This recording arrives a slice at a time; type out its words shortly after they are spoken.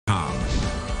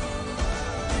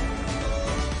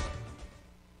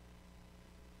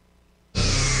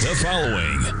The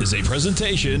following is a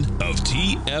presentation of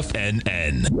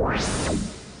TFNN.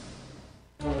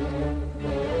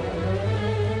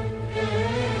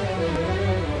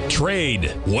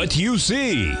 Trade what you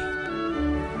see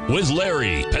with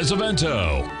Larry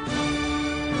Pesavento.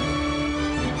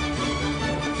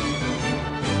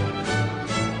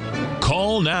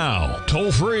 Call now,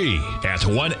 toll free at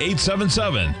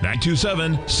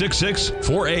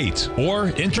 1-877-927-6648 or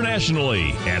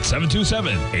internationally at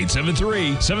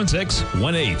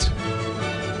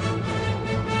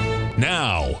 727-873-7618.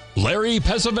 Now, Larry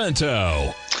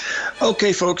Pesavento.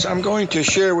 Okay, folks, I'm going to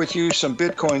share with you some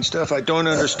Bitcoin stuff. I don't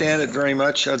understand it very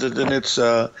much other than it's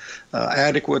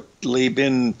adequately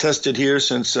been tested here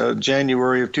since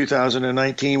January of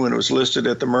 2019 when it was listed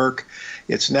at the Merc.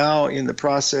 It's now in the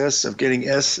process of getting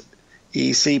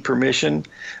SEC permission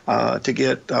to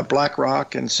get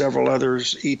BlackRock and several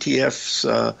others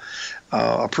ETFs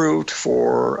approved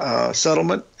for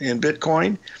settlement in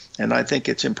Bitcoin. And I think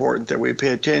it's important that we pay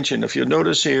attention. If you'll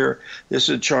notice here, this is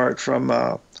a chart from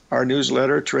our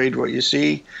newsletter, Trade What You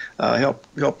See,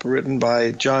 help written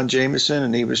by John Jameson,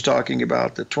 and he was talking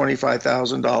about the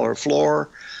 $25,000 floor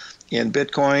in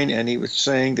Bitcoin, and he was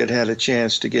saying that it had a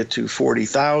chance to get to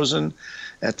 40,000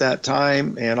 at that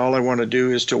time. And all I want to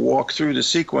do is to walk through the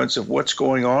sequence of what's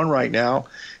going on right now,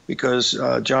 because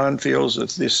John feels that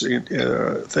this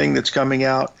thing that's coming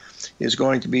out is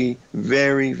going to be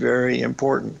very, very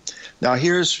important. Now,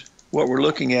 here's what we're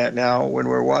looking at now when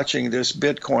we're watching this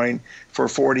Bitcoin for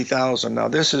 40,000. Now,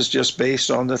 this is just based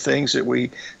on the things that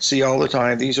we see all the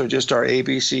time. These are just our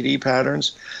ABCD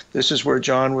patterns. This is where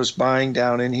John was buying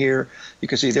down in here. You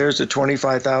can see there's the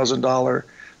 $25,000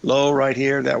 low right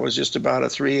here. That was just about a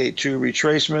 382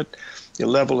 retracement. The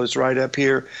level is right up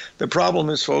here. The problem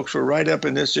is, folks, we're right up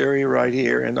in this area right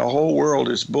here, and the whole world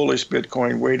is bullish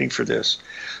Bitcoin waiting for this.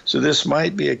 So this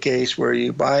might be a case where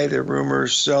you buy the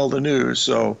rumors, sell the news.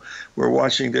 So we're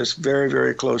watching this very,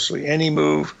 very closely. Any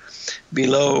move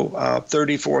below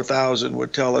 34,000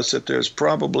 would tell us that there's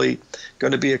probably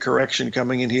going to be a correction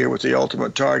coming in here with the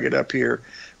ultimate target up here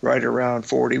right around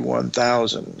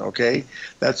 41,000, okay?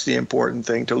 That's the important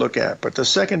thing to look at. But the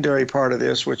secondary part of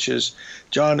this, which is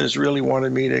John has really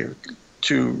wanted me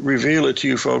to reveal it to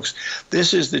you folks,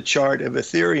 this is the chart of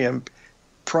Ethereum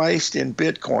priced in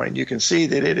Bitcoin. You can see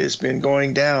that it has been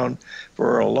going down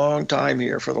for a long time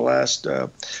here for the last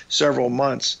several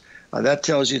months. That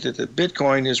tells you that the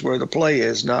Bitcoin is where the play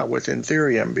is, not with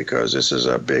Ethereum, because this is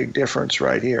a big difference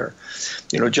right here.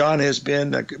 You know, John is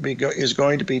going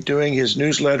to be doing his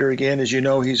newsletter again. As you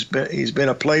know, he's been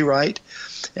a playwright,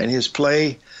 and his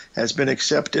play has been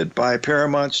accepted by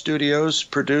Paramount Studios,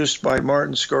 produced by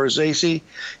Martin Scorsese,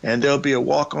 and there'll be a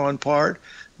walk-on part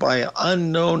by an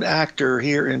unknown actor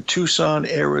here in Tucson,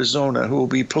 Arizona, who will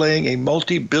be playing a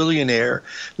multi-billionaire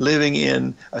living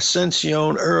in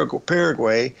Ascension,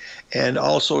 Paraguay, and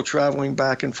also traveling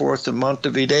back and forth to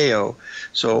Montevideo.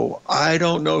 So I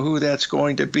don't know who that's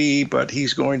going to be, but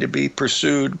he's going to be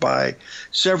pursued by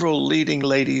several leading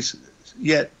ladies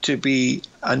yet to be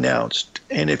announced.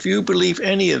 And if you believe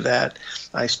any of that,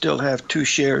 I still have 2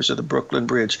 shares of the Brooklyn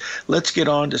Bridge. Let's get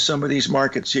on to some of these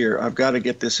markets here. I've got to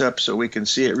get this up so we can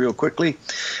see it real quickly.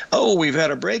 Oh, we've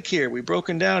had a break here. We've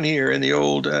broken down here in the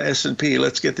old S&P.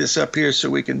 Let's get this up here so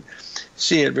we can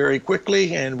see it very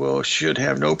quickly, and we should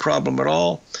have no problem at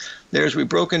all. We've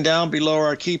broken down below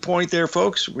our key point there,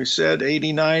 folks. We said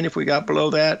 89. If we got below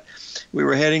that, we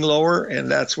were heading lower,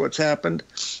 and that's what's happened.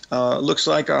 Looks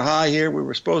like our high here, we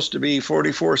were supposed to be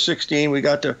 44.16. We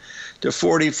got to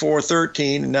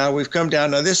 44.13, and now we've come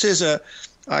down. Now, this is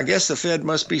I guess the Fed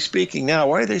must be speaking now.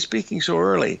 Why are they speaking so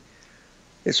early?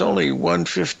 It's only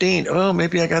 1:15. Oh,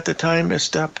 maybe I got the time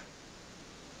messed up.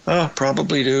 Oh,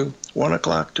 probably do. 1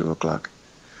 o'clock, 2 o'clock.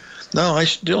 No, I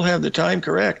still have the time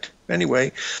correct.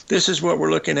 Anyway, this is what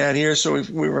we're looking at here. So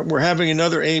we're having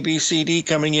another ABCD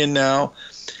coming in now.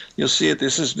 You'll see it.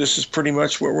 This is pretty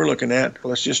much what we're looking at.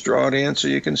 Let's just draw it in so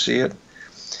you can see it.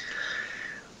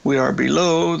 We are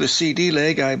below the CD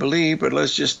leg, I believe, but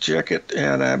let's just check it.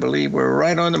 And I believe we're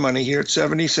right on the money here at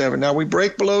 77. Now, we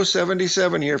break below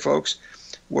 77 here, folks.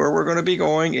 Where we're going to be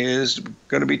going is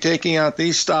going to be taking out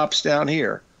these stops down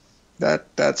here.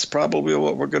 That's probably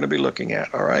what we're going to be looking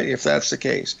at, all right, if that's the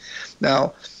case.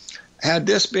 Now, had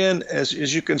this been, as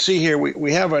you can see here,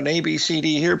 we have an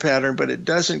ABCD here pattern, but it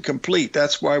doesn't complete.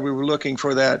 That's why we were looking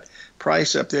for that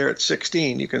price up there at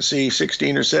 16. You can see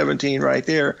 16 or 17 right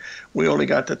there. We only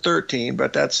got to 13,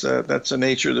 but that's the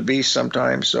nature of the beast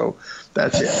sometimes, so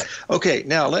that's it. Okay,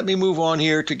 now let me move on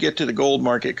here to get to the gold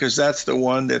market, because that's the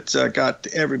one that's got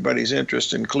everybody's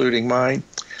interest, including mine.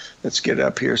 Let's get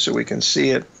up here so we can see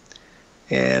it.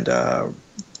 And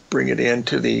bring it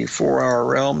into the 4-hour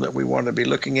realm that we want to be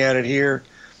looking at it here.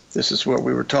 This is what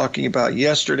we were talking about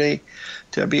yesterday,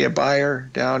 to be a buyer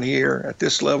down here at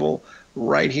this level,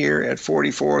 right here at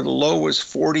 44. The low was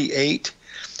 48.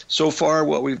 So far,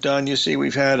 what we've done, you see,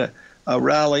 we've had a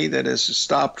rally that has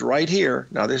stopped right here.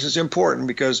 Now, this is important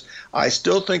because I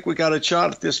still think we got a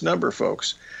shot at this number,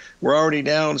 folks. We're already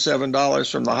down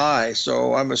 $7 from the high,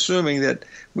 so I'm assuming that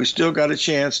we still got a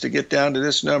chance to get down to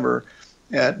this number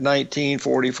at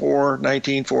 1944,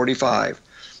 1945.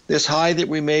 This high that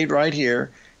we made right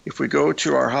here, if we go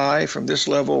to our high from this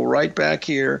level right back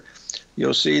here,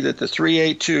 you'll see that the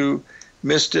 382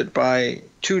 missed it by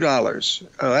 $2.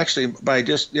 Actually, by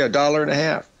just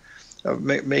 $1.50 of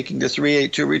making the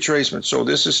 382 retracement. So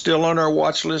this is still on our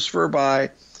watch list for a buy,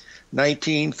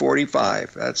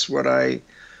 1945. That's what I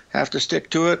have to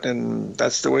stick to it, and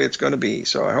that's the way it's going to be.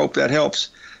 So I hope that helps,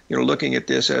 looking at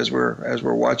this as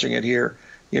we're watching it here,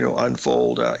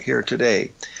 unfold here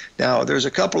today. Now, there's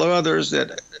a couple of others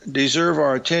that deserve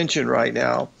our attention right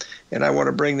now, and I want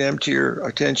to bring them to your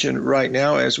attention right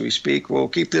now as we speak. We'll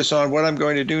keep this on. What I'm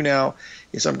going to do now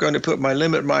is I'm going to put my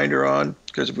limit minder on,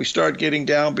 because if we start getting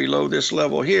down below this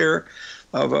level here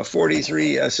of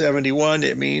 43.71,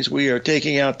 it means we are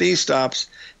taking out these stops,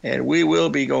 and we will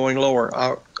be going lower.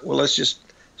 Well, let's just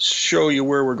show you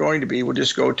where we're going to be. We'll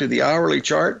just go to the hourly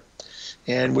chart,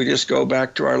 and we just go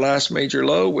back to our last major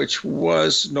low, which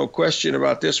was, no question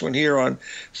about this one here on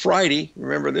Friday.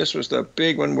 Remember, this was the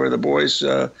big one where the boys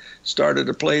started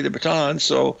to play the baton.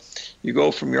 So you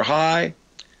go from your high,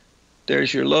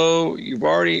 there's your low. You've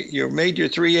made your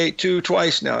 382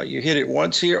 twice now. You hit it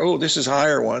once here. Oh, this is a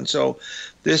higher one. So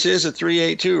this is a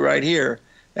 382 right here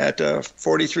at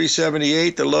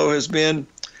 43.78. The low has been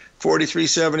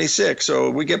 43.76. So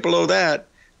we get below that,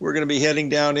 we're going to be heading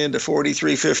down into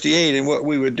 43.58. And what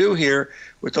we would do here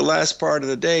with the last part of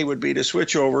the day would be to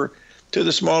switch over to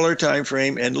the smaller time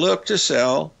frame and look to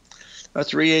sell a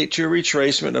 382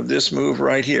 retracement of this move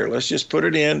right here. Let's just put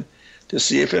it in to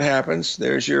see if it happens.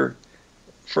 There's your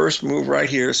first move right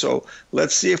here. So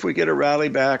let's see if we get a rally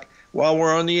back while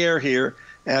we're on the air here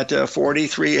at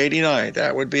 43.89.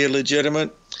 That would be a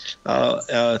legitimate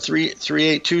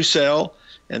 382 sell.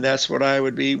 And that's what I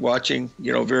would be watching,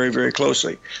 very, very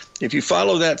closely. If you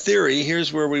follow that theory,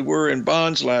 here's where we were in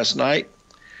bonds last night.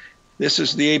 This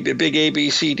is the big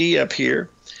ABCD up here.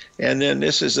 And then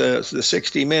this is the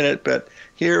 60-minute. But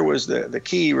here was the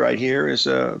key right here is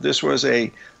this was a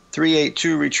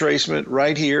 382 retracement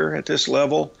right here at this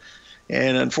level.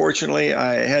 And unfortunately,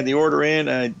 I had the order in.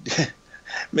 I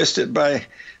missed it by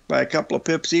a couple of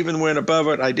pips. Even went above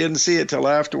it, I didn't see it till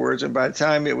afterwards. And by the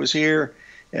time it was here,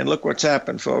 and look what's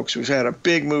happened, folks. We've had a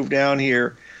big move down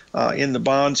here in the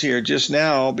bonds here just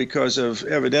now because of,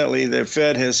 evidently, the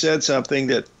Fed has said something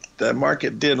that the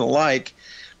market didn't like.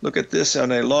 Look at this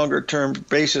on a longer-term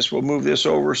basis. We'll move this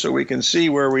over so we can see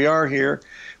where we are here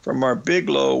from our big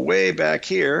low way back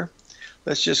here.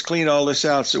 Let's just clean all this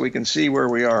out so we can see where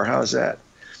we are. How's that?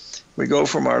 We go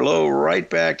from our low right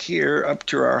back here up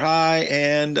to our high,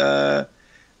 and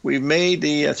we've made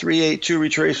the 382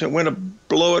 retracement, went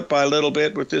below it by a little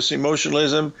bit with this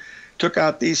emotionalism, took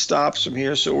out these stops from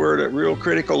here, so we're at a real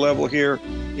critical level here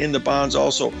in the bonds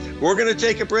also. We're going to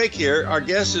take a break here. Our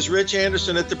guest is Rich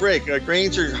Anderson at the break.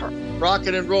 Grains are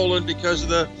rocking and rolling because of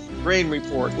the grain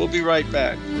report. We'll be right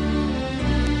back.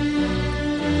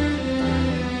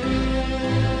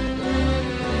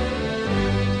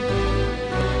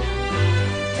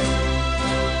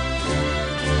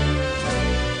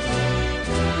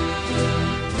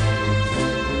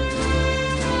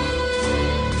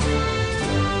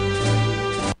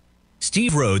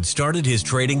 Steve Rhodes started his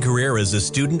trading career as a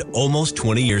student almost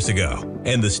 20 years ago,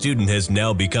 and the student has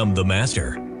now become the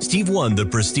master. Steve won the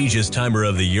prestigious Timer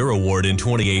of the Year award in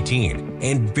 2018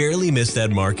 and barely missed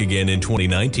that mark again in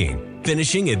 2019,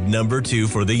 finishing at number 2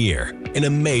 for the year. An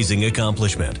amazing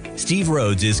accomplishment. Steve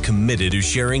Rhodes is committed to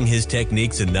sharing his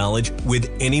techniques and knowledge with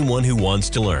anyone who wants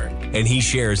to learn, and he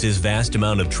shares his vast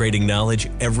amount of trading knowledge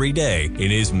every day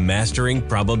in his Mastering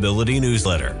Probability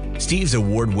newsletter. Steve's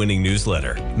award-winning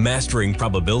newsletter, Mastering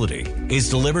Probability, is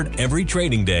delivered every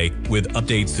trading day with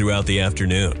updates throughout the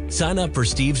afternoon. Sign up for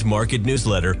Steve's market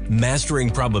newsletter,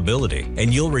 Mastering Probability,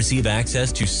 and you'll receive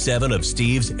access to 7 of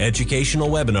Steve's educational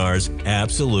webinars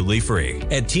absolutely free.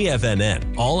 At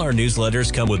TFNN, all our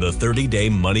newsletters come with a 30-day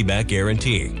money-back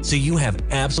guarantee, so you have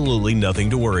absolutely nothing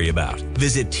to worry about.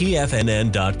 Visit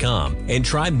TFNN.com and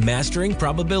try Mastering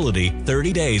Probability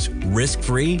 30 days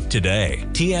risk-free today.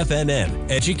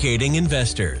 TFNN, educating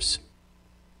investors.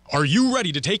 Are you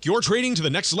ready to take your trading to the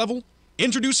next level?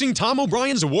 Introducing Tom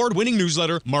O'Brien's award-winning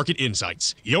newsletter, Market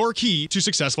Insights, your key to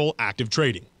successful active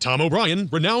trading. Tom O'Brien,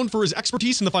 renowned for his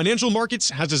expertise in the financial markets,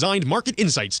 has designed Market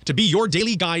Insights to be your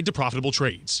daily guide to profitable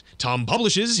trades. Tom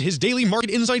publishes his daily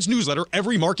Market Insights newsletter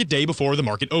every market day before the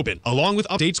market open, along with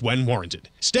updates when warranted.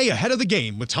 Stay ahead of the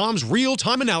game with Tom's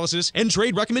real-time analysis and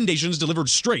trade recommendations delivered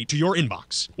straight to your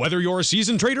inbox. Whether you're a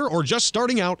seasoned trader or just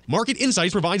starting out, Market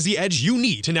Insights provides the edge you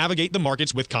need to navigate the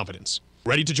markets with confidence.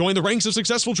 Ready to join the ranks of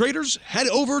successful traders? Head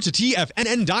over to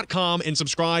TFNN.com and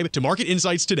subscribe to Market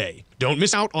Insights today. Don't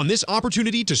miss out on this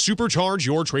opportunity to supercharge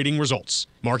your trading results.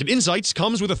 Market Insights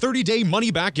comes with a 30-day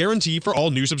money-back guarantee for all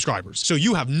new subscribers, so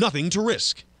you have nothing to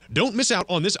risk. Don't miss out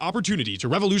on this opportunity to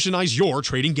revolutionize your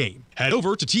trading game. Head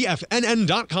over to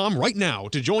TFNN.com right now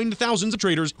to join the thousands of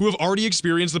traders who have already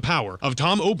experienced the power of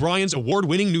Tom O'Brien's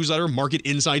award-winning newsletter, Market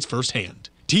Insights, firsthand.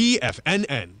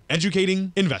 TFNN,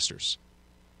 educating investors.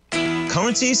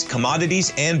 Currencies,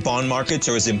 commodities, and bond markets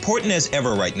are as important as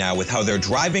ever right now with how they're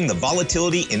driving the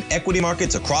volatility in equity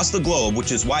markets across the globe,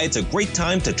 which is why it's a great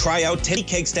time to try out Teddy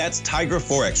Kegstad's Tiger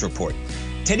Forex Report.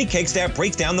 Teddy Kegstad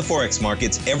breaks down the Forex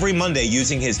markets every Monday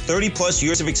using his 30-plus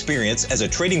years of experience as a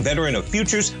trading veteran of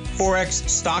futures, Forex,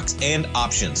 stocks, and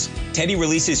options. Teddy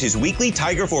releases his weekly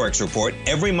Tiger Forex Report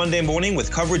every Monday morning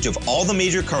with coverage of all the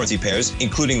major currency pairs,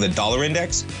 including the dollar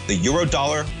index, the euro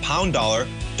dollar, pound dollar,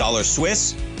 dollar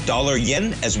Swiss, dollar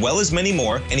yen, as well as many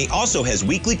more, and he also has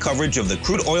weekly coverage of the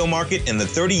crude oil market and the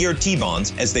 30-year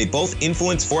T-bonds, as they both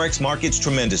influence Forex markets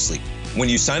tremendously. When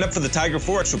you sign up for the Tiger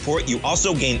Forex Report, you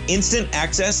also gain instant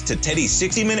access to Teddy's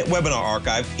 60-minute webinar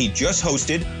archive he just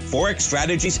hosted, Forex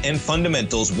Strategies and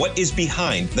Fundamentals, What is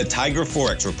Behind the Tiger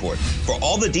Forex Report. For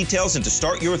all the details and to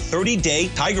start your 30-day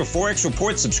Tiger Forex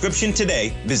Report subscription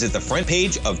today, visit the front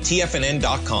page of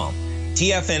TFNN.com.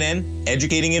 TFNN,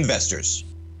 educating investors.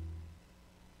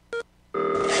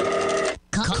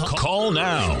 Call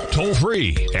now, toll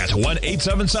free at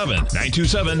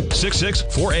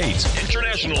 1-877-927-6648.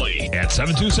 Internationally at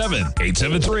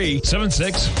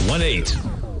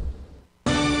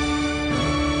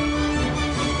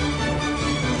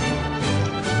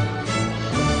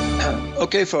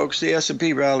Okay, folks, the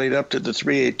S&P rallied up to the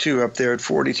 382 up there at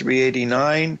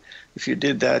 43.89. If you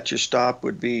did that, your stop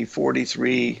would be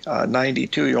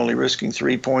 43.92. You're only risking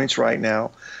 3 points right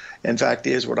now. In fact,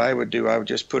 is what I would do. I would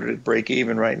just put it at break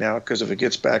even right now, because if it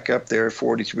gets back up there at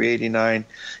 43.89,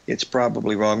 it's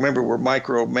probably wrong. Remember, we're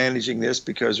micromanaging this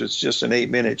because it's just an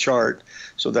 8-minute chart,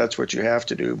 so that's what you have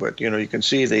to do. But you can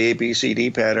see the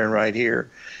ABCD pattern right here,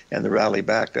 and the rally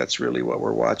back. That's really what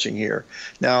we're watching here.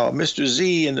 Now, Mr.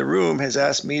 Z in the room has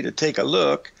asked me to take a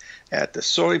look at the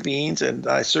soybeans, and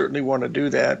I certainly want to do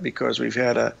that because we've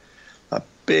had a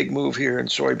big move here in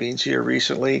soybeans here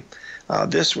recently.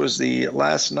 This was the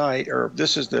last night, or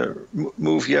this is the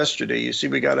move yesterday. You see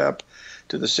we got up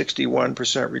to the 61%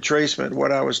 retracement.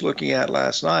 What I was looking at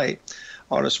last night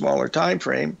on a smaller time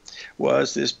frame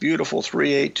was this beautiful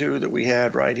 382 that we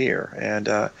had right here. And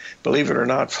believe it or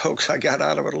not, folks, I got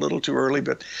out of it a little too early,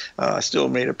 but I still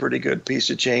made a pretty good piece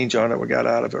of change on it. We got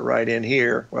out of it right in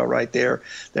here, well, right there.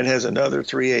 Then has another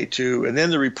 382. And then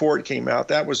the report came out.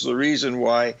 That was the reason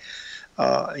why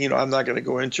I'm not going to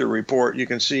go into a report. You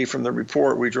can see from the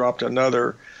report we dropped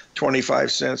another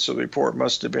 25 cents, so the report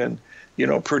must have been,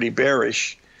 pretty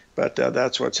bearish. But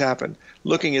that's what's happened.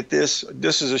 Looking at this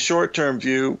is a short-term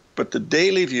view, but the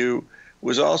daily view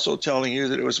was also telling you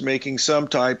that it was making some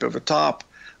type of a top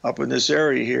up in this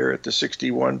area here at the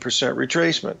 61%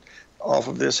 retracement. Off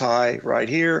of this high right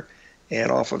here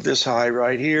and off of this high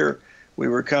right here, we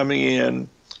were coming in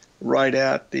right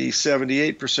at the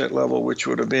 78% level, which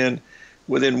would have been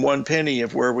within 1 penny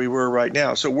of where we were right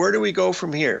now. So where do we go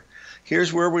from here?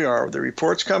 Here's where we are. The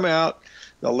reports come out.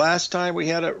 The last time we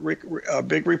had a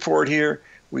big report here,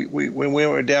 we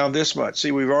went down this much.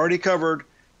 See, we've already covered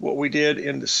what we did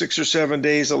in the 6 or 7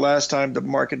 days the last time the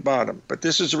market bottomed. But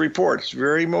this is a report. It's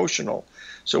very emotional.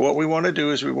 So what we want to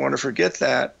do is we want to forget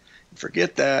that, and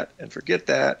forget that, and forget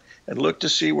that, and look to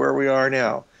see where we are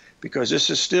now. Because this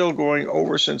is still going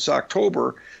over since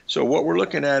October. So what we're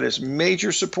looking at is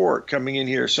major support coming in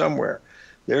here somewhere.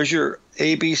 There's your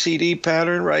ABCD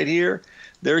pattern right here.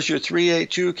 There's your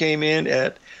 382 came in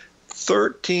at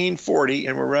 1340,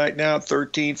 and we're right now at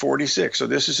 1346. So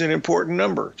this is an important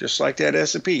number, just like that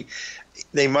S&P.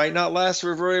 They might not last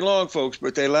for very long, folks,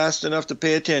 but they last enough to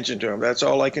pay attention to them. That's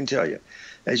all I can tell you.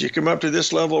 As you come up to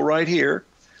this level right here,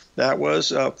 that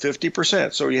was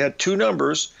 50%. So you had two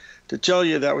numbers to tell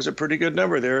you that was a pretty good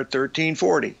number there at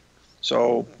 1340.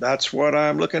 So that's what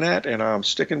I'm looking at, and I'm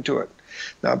sticking to it.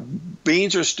 Now,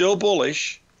 beans are still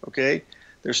bullish, okay?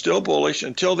 They're still bullish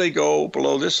until they go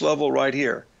below this level right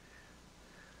here.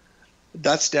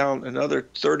 That's down another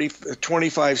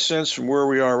 25 cents from where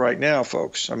we are right now,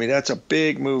 folks. I mean, that's a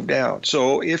big move down.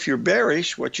 So if you're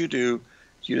bearish, what you do,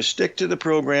 you just stick to the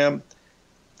program,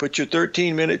 put your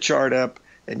 13-minute chart up,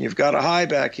 and you've got a high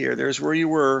back here. There's where you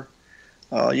were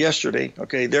yesterday.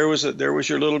 Okay, there was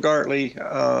your little Gartley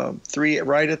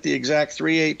right at the exact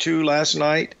 382 last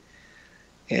night,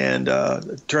 and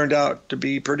it turned out to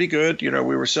be pretty good. You know,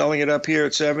 we were selling it up here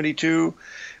at 72.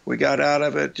 We got out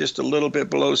of it just a little bit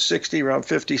below 60, around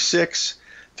 56,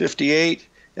 58,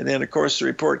 and then of course the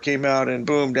report came out and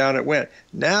boom, down it went.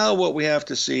 Now what we have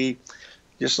to see,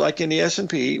 just like in the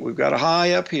S&P, we've got a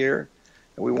high up here,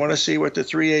 and we want to see what the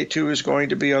 382 is going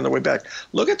to be on the way back.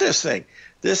 Look at this thing.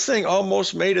 This thing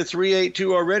almost made a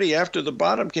 382 already after the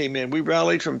bottom came in. We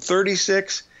rallied from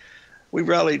 36. We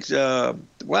rallied,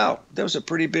 wow, that was a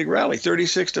pretty big rally,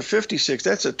 36 to 56.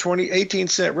 That's a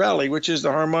 18-cent rally, which is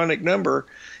the harmonic number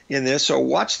in this. So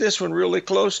watch this one really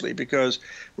closely because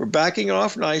we're backing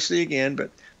off nicely again, but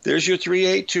there's your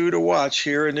 382 to watch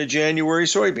here in the January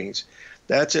soybeans.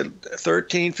 That's at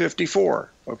 1354,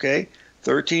 okay?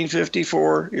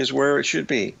 1354 is where it should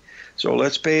be. So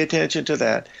let's pay attention to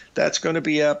that. That's going to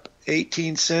be up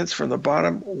 18 cents from the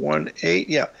bottom, 18.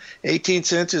 Yeah, 18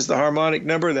 cents is the harmonic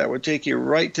number. That would take you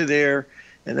right to there,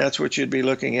 and that's what you'd be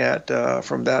looking at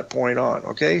from that point on.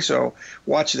 Okay, so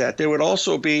watch that. There would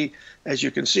also be, as you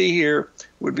can see here,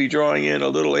 would be drawing in a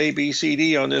little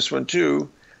ABCD on this one too,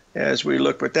 as we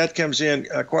look. But that comes in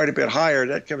quite a bit higher.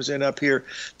 That comes in up here,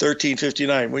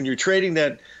 1359. When you're trading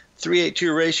that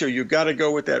 382 ratio, you got to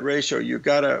go with that ratio. You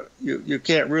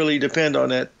can't really depend on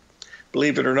that.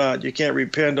 Believe it or not, you can't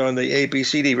depend on the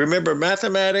ABCD. Remember,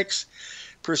 mathematics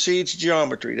precedes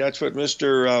geometry. That's what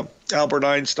Mr. Albert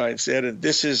Einstein said, and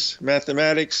this is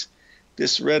mathematics.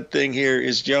 This red thing here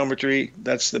is geometry.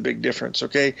 That's the big difference,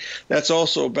 okay? That's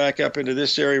also back up into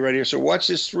this area right here. So watch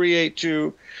this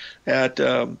 382 at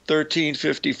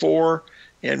 1354,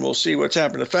 and we'll see what's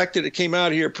happened. The fact that it came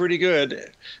out here pretty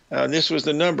good, this was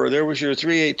the number. There was your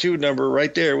 382 number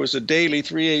right there. It was a daily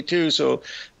 382, so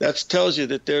that tells you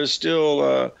that there's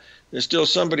still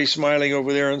somebody smiling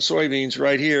over there on soybeans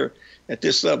right here at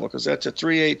this level, because that's a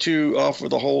 382 off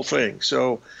of the whole thing.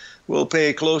 So we'll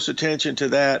pay close attention to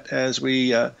that as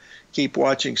we keep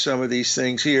watching some of these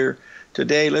things here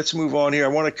today. Let's move on here. I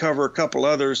want to cover a couple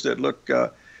others that look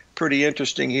pretty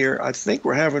interesting here. I think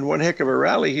we're having one heck of a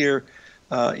rally here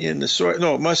in the soy.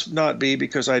 No, it must not be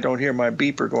because I don't hear my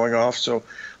beeper going off. So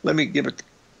let me give it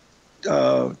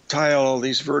tile all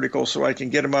these verticals so I can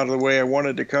get them out of the way. I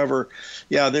wanted to cover,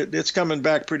 yeah, it's coming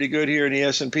back pretty good here in the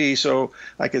S&P. So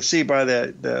I could see by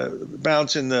the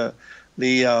bounce in the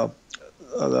Dow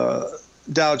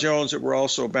Jones that we're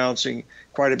also bouncing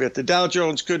quite a bit. The Dow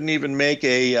Jones couldn't even make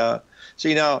a.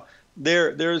 See now.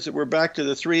 We're back to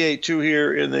the 382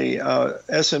 here in the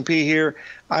S&P here.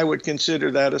 I would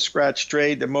consider that a scratch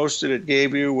trade. The most that it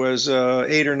gave you was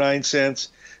 8 or 9 cents.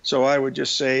 So I would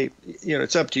just say, you know,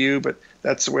 it's up to you, but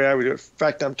that's the way I would do it. In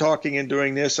fact, I'm talking and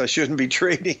doing this. I shouldn't be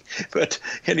trading. But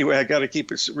anyway, I got to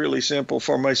keep it really simple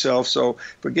for myself. So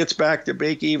if it gets back to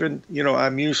break even, you know,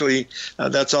 I'm usually,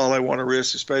 that's all I want to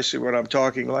risk, especially when I'm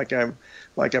talking like I'm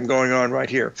going on right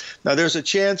here. Now, there's a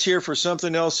chance here for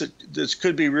something else that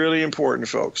could be really important,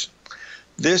 folks.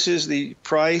 This is the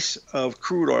price of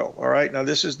crude oil, all right? Now,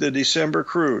 this is the December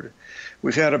crude.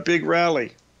 We've had a big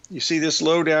rally. You see this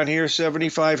low down here,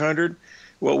 7,500?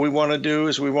 What we want to do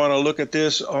is we want to look at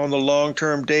this on the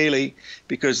long-term daily,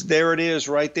 because there it is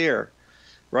right there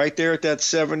at that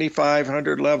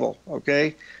 7,500 level,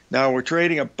 okay? Now, we're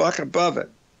trading a buck above it.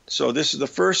 So this is the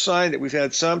first sign that we've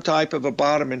had some type of a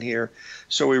bottom in here.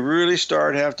 So we really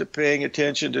have to paying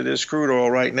attention to this crude oil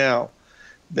right now.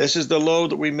 This is the low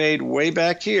that we made way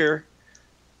back here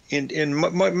in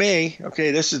May.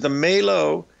 Okay, this is the May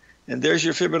low, and there's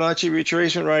your Fibonacci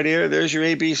retracement right here. There's your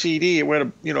ABCD. It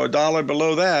went a dollar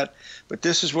below that, but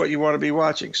this is what you want to be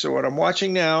watching. So what I'm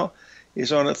watching now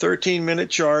is on a 13-minute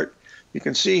chart. You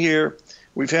can see here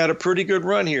we've had a pretty good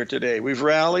run here today. We've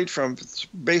rallied from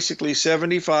basically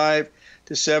 75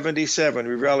 to 77.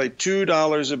 We rallied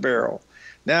 $2 a barrel.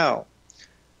 Now,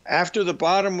 after the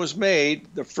bottom was made,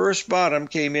 the first bottom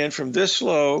came in from this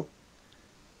low,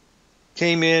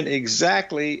 came in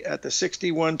exactly at the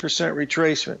 61%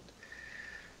 retracement.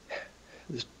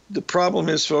 The problem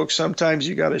is, folks, sometimes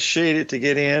you got to shade it to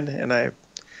get in, and I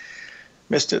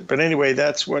missed it. But anyway,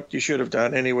 that's what you should have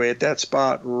done anyway at that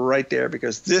spot right there,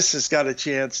 because this has got a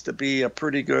chance to be a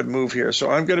pretty good move here.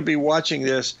 So I'm going to be watching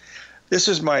this. This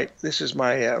is my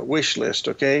wish list,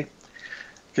 okay?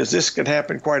 Because this can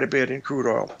happen quite a bit in crude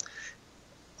oil.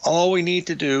 All we need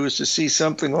to do is to see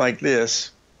something like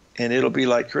this, and it'll be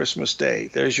like Christmas Day.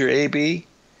 There's your AB,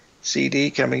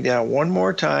 CD coming down one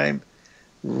more time,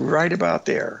 right about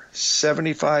there,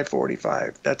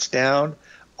 75.45. That's down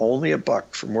only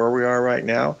 $1 from where we are right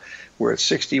now. We're at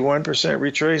 61%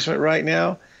 retracement right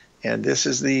now, and this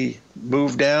is the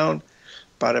move down.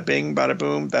 Bada bing, bada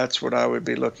boom. That's what I would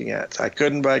be looking at. I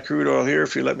couldn't buy crude oil here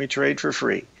if you let me trade for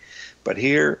free, but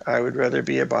here I would rather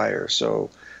be a buyer. So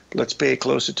let's pay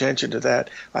close attention to that.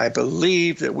 I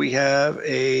believe that we have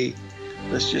a,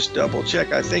 let's just double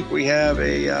check. I think we have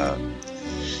a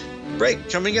break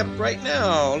coming up right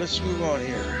now. Let's move on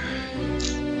here.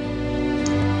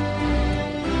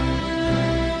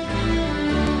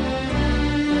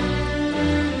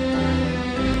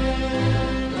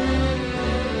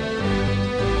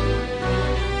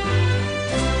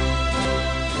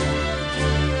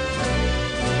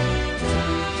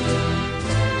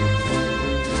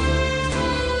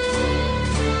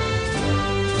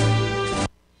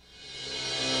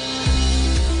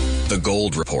 The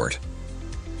Gold Report.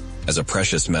 As a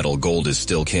precious metal, gold is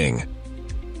still king.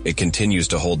 It continues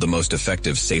to hold the most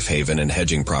effective safe haven and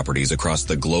hedging properties across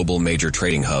the global major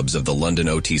trading hubs of the London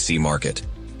OTC market,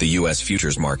 the U.S.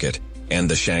 futures market, and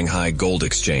the Shanghai Gold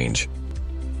Exchange.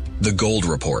 The Gold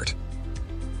Report.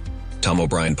 Tom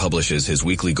O'Brien publishes his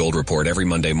weekly gold report every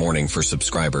Monday morning for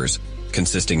subscribers,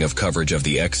 consisting of coverage of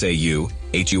the XAU,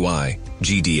 HUI,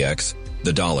 GDX,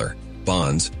 the dollar,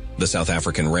 bonds, the South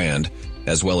African rand,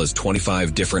 as well as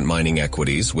 25 different mining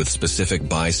equities with specific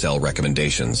buy-sell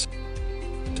recommendations.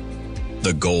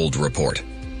 The Gold Report.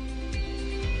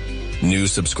 New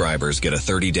subscribers get a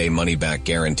 30-day money-back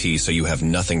guarantee, so you have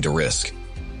nothing to risk.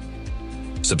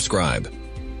 Subscribe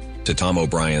to Tom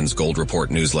O'Brien's Gold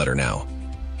Report newsletter now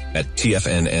at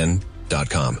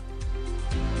TFNN.com.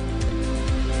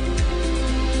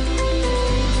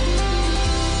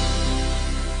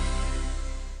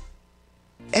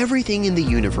 Everything in the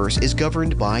universe is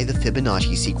governed by the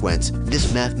Fibonacci sequence.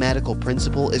 This mathematical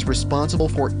principle is responsible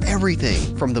for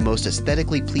everything from the most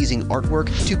aesthetically pleasing artwork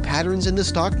to patterns in the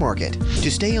stock market.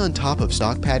 To stay on top of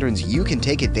stock patterns you can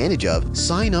take advantage of,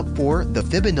 sign up for the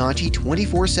Fibonacci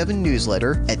 24/7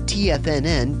 newsletter at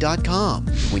TFNN.com.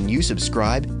 When you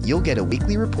subscribe, you'll get a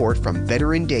weekly report from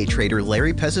veteran day trader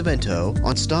Larry Pesavento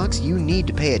on stocks you need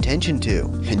to pay attention to.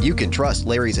 And you can trust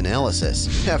Larry's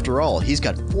analysis. After all, he's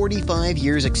got 45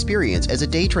 years experience as a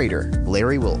day trader.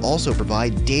 Larry will also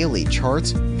provide daily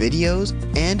charts, videos,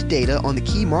 and data on the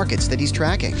key markets that he's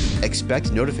tracking.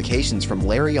 Expect notifications from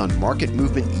Larry on market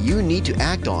movement you need to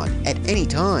act on at any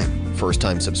time.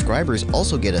 First-time subscribers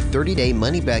also get a 30-day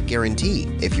money-back guarantee.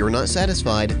 If you're not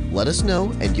satisfied, let us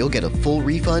know and you'll get a full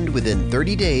refund within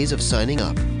 30 days of signing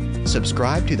up.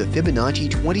 Subscribe to the Fibonacci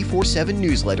 24/7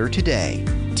 newsletter today.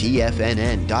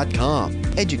 TFNN.com,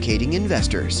 educating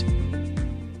investors.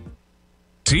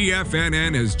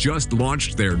 TFNN has just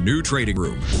launched their new trading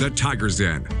room, the Tiger's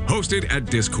Den, hosted at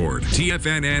Discord.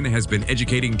 TFNN has been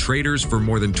educating traders for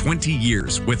more than 20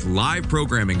 years with live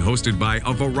programming hosted by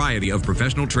a variety of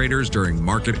professional traders during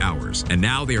market hours. And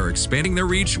now they are expanding their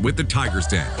reach with the Tiger's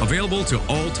Den, available to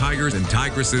all tigers and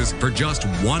tigresses for just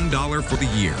 $1 for the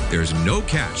year. There's no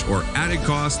catch or added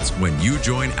costs when you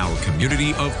join our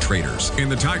community of traders. In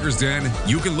the Tiger's Den,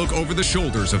 you can look over the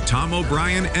shoulders of Tom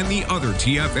O'Brien and the other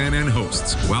TFNN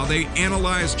hosts while they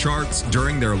analyze charts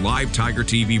during their live Tiger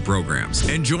TV programs,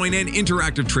 and join an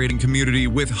interactive trading community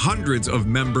with hundreds of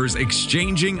members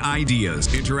exchanging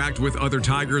ideas. Interact with other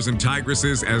tigers and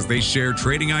tigresses as they share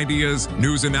trading ideas,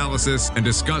 news analysis, and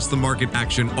discuss the market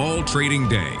action all trading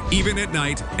day, even at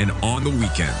night and on the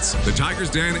weekends. The Tiger's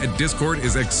Den at Discord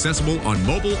is accessible on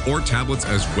mobile or tablets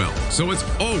as well, so it's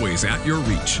always at your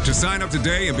reach. To sign up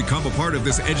today and become a part of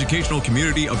this educational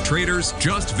community of traders,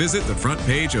 just visit the front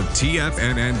page of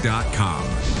TFNN.com.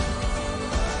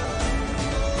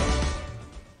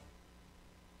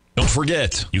 Don't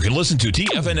forget, you can listen to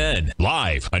TFNN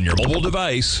live on your mobile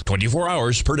device 24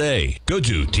 hours per day. Go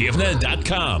to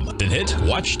TFNN.com, then hit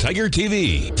Watch Tiger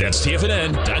TV. That's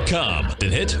TFNN.com,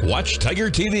 then hit Watch Tiger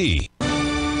TV.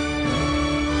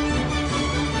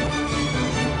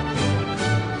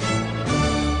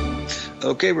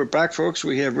 Okay, we're back, folks.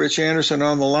 We have Rich Anderson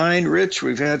on the line. Rich,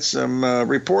 we've had some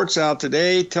reports out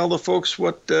today. Tell the folks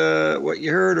what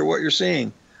you heard or what you're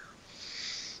seeing.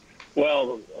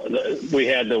 Well, we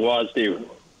had the WASDE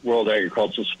World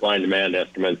Agricultural Supply and Demand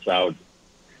estimates out.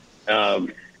 They're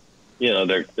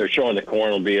showing the corn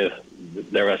will be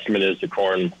their estimate is the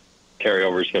corn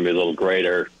carryover is going to be a little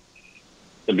greater,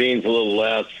 the beans a little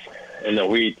less, and the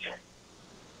wheat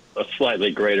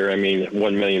slightly greater. I mean,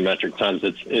 1 million metric tons.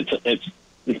 It's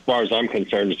as far as I'm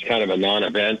concerned, it's kind of a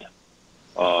non-event.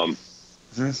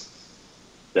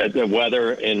 the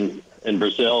weather in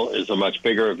Brazil is a much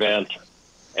bigger event,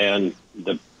 and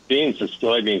the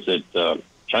soybeans that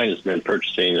China's been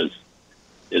purchasing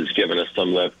is giving us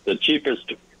some lift. The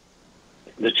cheapest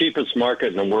market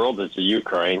in the world is the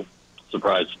Ukraine.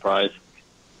 Surprise, surprise.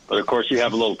 But of course, you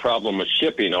have a little problem with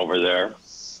shipping over there.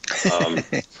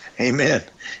 Amen.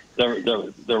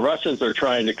 The Russians are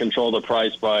trying to control the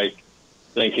price by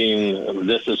thinking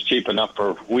this is cheap enough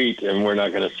for wheat, and we're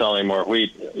not going to sell any more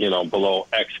wheat, below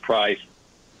X price.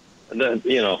 And then,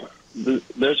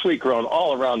 there's wheat grown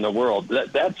all around the world.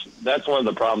 That's one of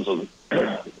the problems with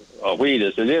wheat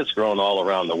is it is grown all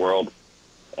around the world,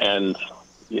 and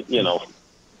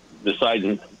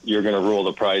deciding you're going to rule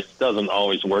the price doesn't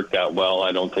always work that well.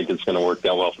 I don't think it's going to work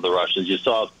that well for the Russians. You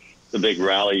saw the big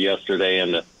rally yesterday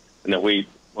in the wheat.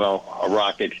 Well, a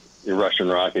Russian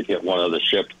rocket hit one of the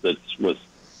ships that was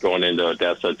going into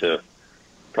Odessa to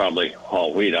probably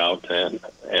haul wheat out, and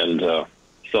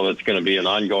so it's going to be an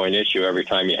ongoing issue every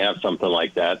time you have something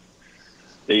like that.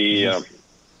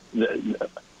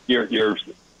 Your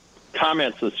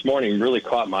comments this morning really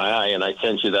caught my eye, and I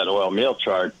sent you that oil meal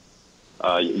chart.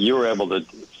 You were able to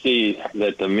see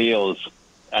that the meal is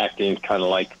acting kind of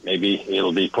like maybe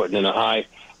it'll be putting in a high.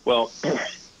 Well,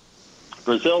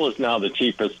 Brazil is now the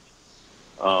cheapest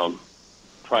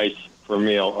price for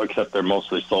meal, except they're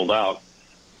mostly sold out.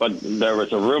 But there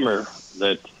was a rumor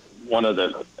that one of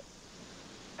the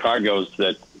cargoes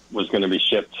that was going to be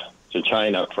shipped to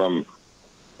China from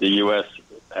the U.S.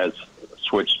 has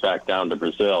switched back down to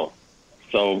Brazil.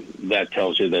 So that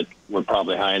tells you that we're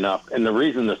probably high enough. And the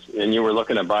reason and you were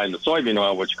looking at buying the soybean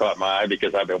oil, which caught my eye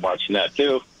because I've been watching that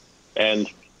too. And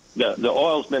the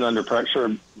oil's been under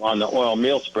pressure on the oil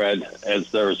meal spread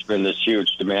as there's been this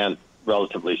huge demand,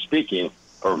 relatively speaking,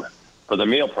 for the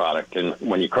meal product. And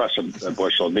when you crush a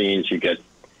bushel of beans, you get,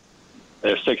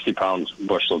 there's 60 pounds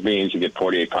bushel of beans, you get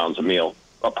 48 pounds of meal,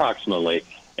 approximately,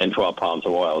 and 12 pounds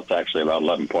of oil. It's actually about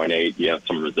 11.8. You have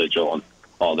some residual and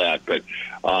all that. But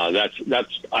that's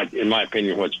in my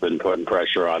opinion, what's been putting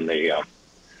pressure on the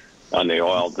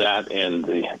oil. That and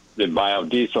the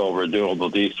biodiesel, renewable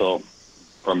diesel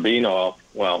from bean oil.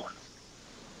 Well,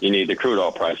 you need the crude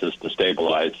oil prices to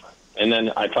stabilize. And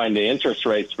then I find the interest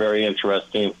rates very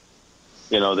interesting.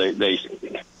 They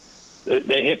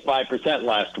hit 5%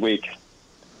 last week,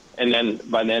 and then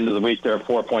by the end of the week they're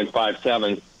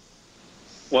 4.57.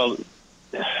 Well,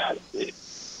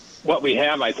 what we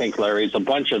have, I think, Larry, is a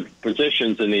bunch of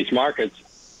positions in these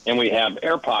markets, and we have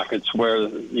air pockets where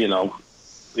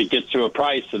it gets to a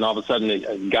price, and all of a sudden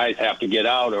the guys have to get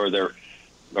out, or the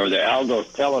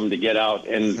algos tell them to get out,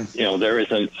 and there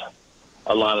isn't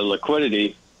a lot of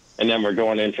liquidity, and then we're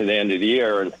going into the end of the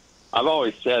year. And I've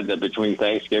always said that between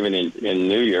Thanksgiving and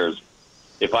New Year's,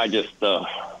 if I just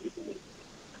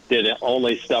did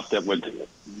only stuff that would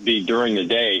be during the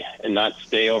day and not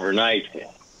stay overnight,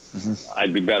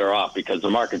 I'd be better off, because the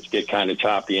markets get kind of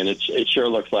choppy, and it sure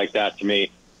looks like that to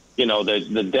me.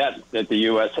 The debt that the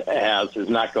U.S. has is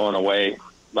not going away.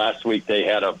 Last week they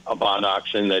had a bond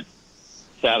auction that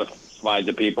satisfied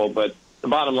the people, but the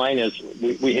bottom line is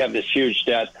we have this huge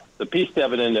debt. The peace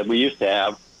dividend that we used to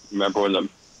have, remember when the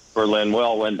Berlin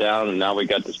Wall went down, and now we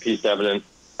got this peace dividend.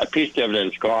 That peace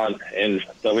dividend's gone, and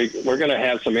so we're going to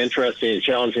have some interesting and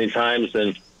challenging times.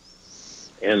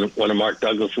 And one of Mark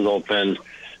Douglas's old friends,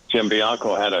 Jim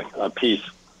Bianco, had a piece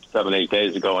 7-8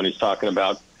 days ago, and he's talking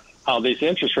about how these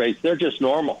interest rates, they're just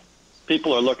normal.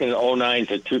 People are looking at 2009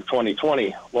 to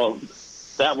 2020. Well,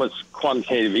 that was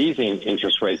quantitative easing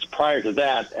interest rates. Prior to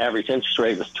that, average interest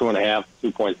rate was 2.5%,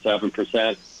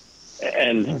 2.7%.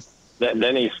 And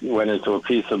then he went into a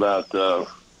piece about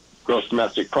gross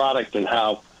domestic product and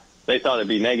how they thought it'd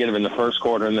be negative in the first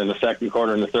quarter, and then the second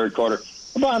quarter and the third quarter.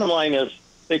 The bottom line is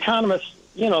the economists,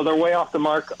 they're way off the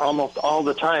mark almost all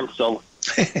the time. So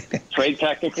trade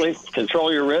technically,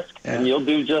 control your risk, and you'll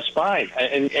do just fine.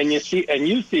 And you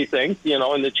see things,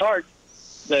 in the chart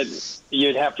that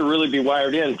you'd have to really be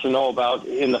wired in to know about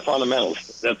in the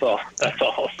fundamentals. That's all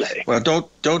I'll say. Well,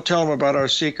 don't tell them about our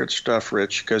secret stuff,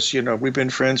 Rich, because we've been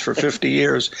friends for 50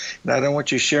 years, and I don't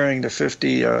want you sharing the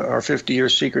our 50-year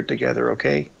secret together.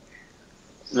 Okay?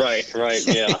 Right,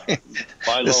 yeah.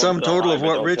 The sum total of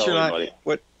what Rich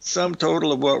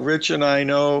and I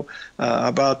know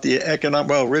about the economic.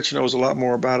 Well, Rich knows a lot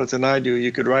more about it than I do.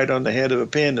 You could write on the head of a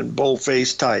pen and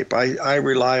boldface type. I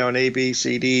rely on A, B,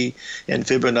 C, D, and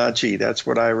Fibonacci. That's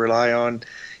what I rely on.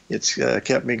 It's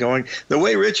kept me going. The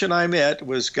way Rich and I met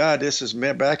was, this is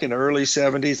back in the early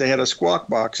 70s. They had a Squawk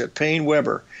Box at Payne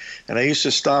Weber, and I used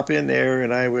to stop in there,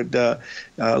 and I would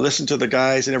listen to the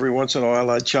guys, and every once in a while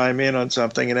I'd chime in on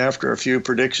something. And after a few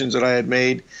predictions that I had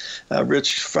made,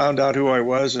 Rich found out who I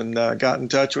was and got in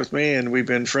touch with me, and we've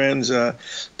been friends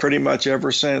pretty much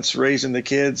ever since, raising the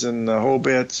kids and the whole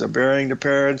bit, burying the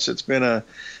parents. It's been a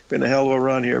hell of a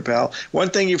run here, pal. One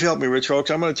thing you've helped me, Rich, folks,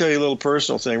 I'm going to tell you a little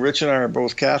personal thing. Rich and I are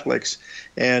both Catholics,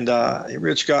 and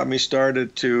Rich got me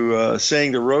started to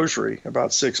saying the rosary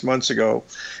about 6 months ago.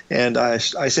 And I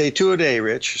say 2 a day,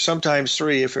 Rich, sometimes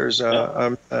 3 if there's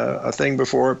a thing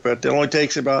before it, but it only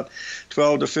takes about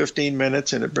 12 to 15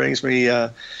 minutes, and it brings me,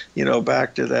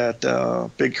 back to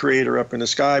that big creator up in the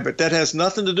sky. But that has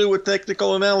nothing to do with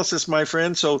technical analysis, my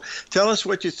friend. So tell us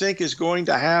what you think is going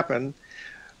to happen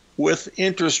with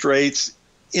interest rates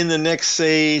in the next,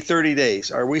 say, 30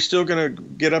 days. Are we still going to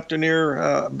get up to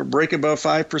near break above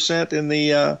 5% in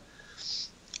the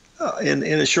in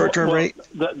a short-term rate?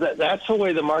 That's the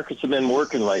way the markets have been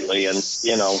working lately. And,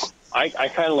 I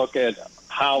kind of look at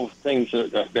how things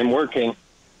have been working,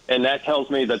 and that tells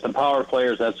me that the power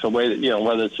players, that's the way that,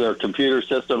 whether it's their computer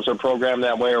systems are programmed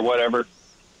that way or whatever.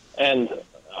 And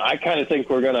I kind of think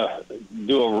we're going to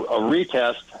do a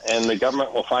retest, and the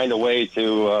government will find a way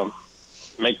to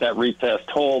make that retest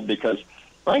hold, because,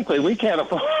 frankly, we can't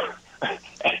afford,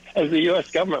 as the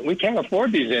U.S. government, we can't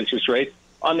afford these interest rates.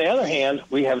 On the other hand,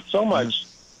 we have so much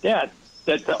debt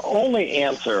that the only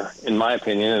answer, in my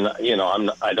opinion,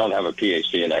 and, I don't have a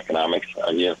PhD in economics.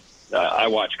 I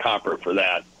watch copper for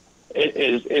that,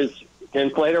 is to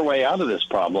inflate our way out of this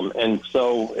problem. And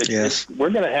so we're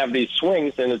going to have these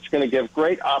swings, and it's going to give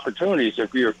great opportunities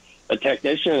if you're a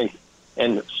technician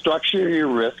and structure your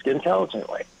risk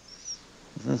intelligently.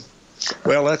 Mm-hmm.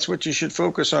 Well, that's what you should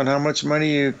focus on, how much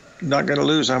money you're not going to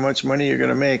lose, how much money you're going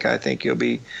to make. I think you'll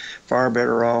be far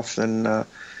better off than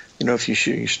if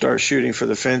you start shooting for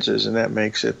the fences, and that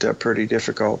makes it pretty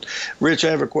difficult. Rich, I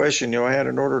have a question. I had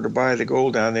an order to buy the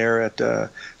gold down there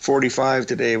at 45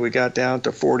 today. We got down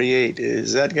to 48.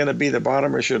 Is that going to be the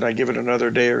bottom, or should I give it another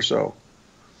day or so?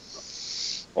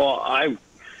 Well, I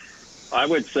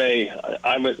would say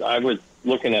I was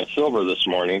looking at silver this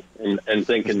morning and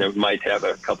thinking that we might have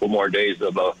a couple more days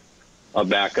of a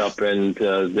backup, and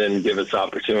then give us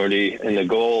opportunity in the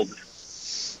gold.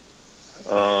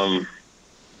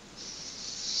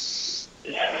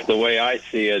 The way I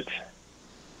see it,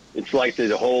 it's likely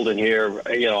to hold in here.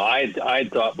 I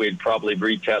thought we'd probably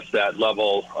retest that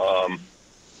level,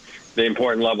 the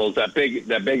important levels, that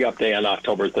big up day on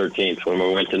October 13th when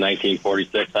we went to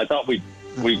 1946. I thought we'd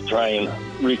try and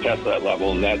retest that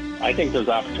level, and I think there's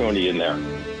opportunity in there.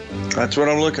 That's what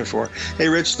I'm looking for. Hey,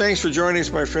 Rich, thanks for joining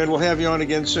us, my friend. We'll have you on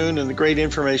again soon, and great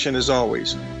information as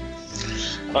always.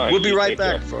 All right, we'll be right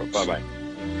back, folks. Bye-bye.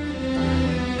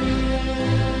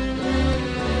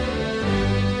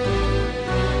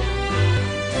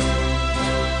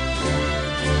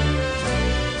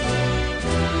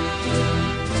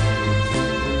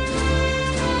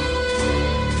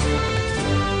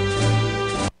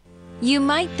 You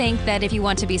might think that if you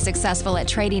want to be successful at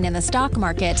trading in the stock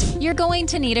market, you're going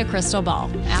to need a crystal ball.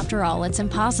 After all, it's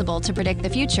impossible to predict the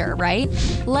future, right?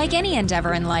 Like any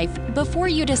endeavor in life, before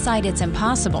you decide it's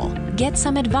impossible, get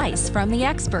some advice from the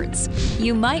experts.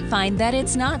 You might find that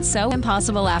it's not so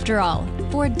impossible after all.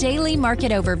 For daily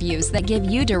market overviews that give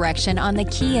you direction on the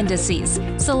key indices,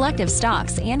 selective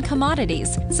stocks, and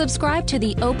commodities, subscribe to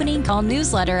the Opening Call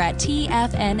newsletter at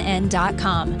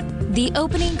TFNN.com. The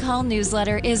Opening Call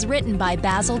newsletter is written by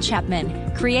Basil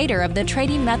Chapman, creator of the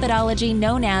trading methodology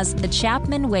known as the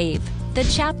Chapman Wave. The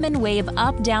Chapman Wave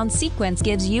up-down sequence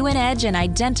gives you an edge in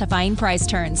identifying price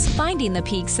turns, finding the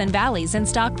peaks and valleys in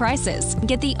stock prices.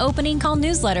 Get the Opening Call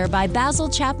newsletter by Basil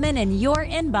Chapman in your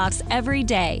inbox every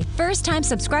day. First-time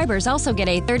subscribers also get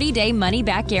a 30-day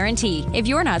money-back guarantee. If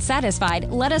you're not satisfied,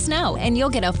 let us know, and you'll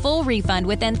get a full refund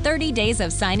within 30 days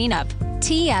of signing up.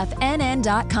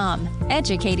 TFNN.com,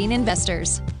 educating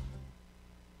investors.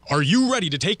 Are you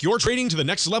ready to take your trading to the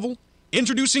next level?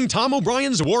 Introducing Tom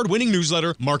O'Brien's award-winning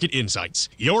newsletter, Market Insights,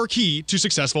 your key to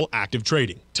successful active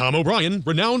trading. Tom O'Brien,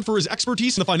 renowned for his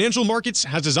expertise in the financial markets,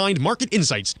 has designed Market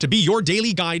Insights to be your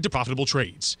daily guide to profitable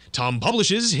trades. Tom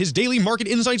publishes his daily Market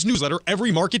Insights newsletter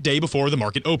every market day before the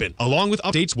market open, along with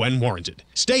updates when warranted.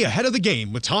 Stay ahead of the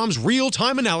game with Tom's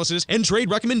real-time analysis and trade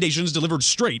recommendations delivered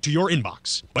straight to your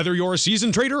inbox. Whether you're a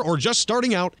seasoned trader or just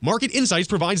starting out, Market Insights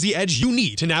provides the edge you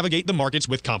need to navigate the markets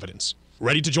with confidence.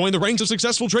 Ready to join the ranks of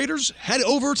successful traders? Head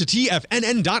over to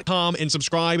TFNN.com and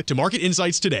subscribe to Market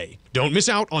Insights today. Don't miss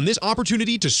out on this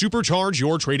opportunity to supercharge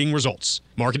your trading results.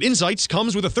 Market Insights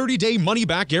comes with a 30-day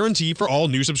money-back guarantee for all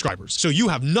new subscribers, so you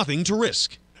have nothing to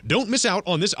risk. Don't miss out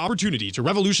on this opportunity to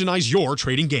revolutionize your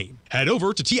trading game. Head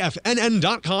over to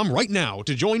TFNN.com right now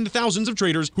to join the thousands of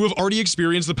traders who have already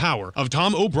experienced the power of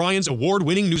Tom O'Brien's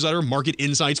award-winning newsletter Market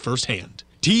Insights firsthand.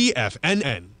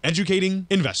 TFNN, educating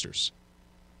investors.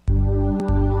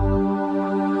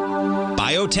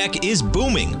 Biotech is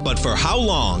booming, but for how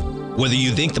long? Whether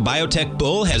you think the biotech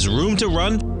bull has room to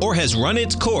run or has run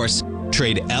its course,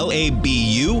 trade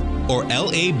LABU or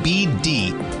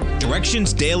LABD.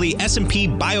 Direction's daily S&P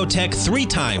Biotech 3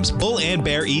 times bull and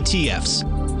bear ETFs.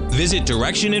 Visit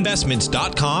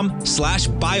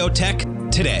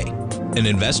directioninvestments.com/biotech today. An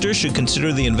investor should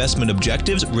consider the investment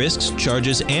objectives, risks,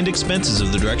 charges, and expenses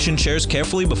of the Direction shares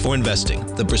carefully before investing.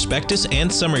 The prospectus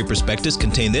and summary prospectus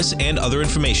contain this and other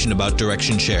information about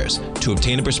Direction shares. To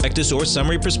obtain a prospectus or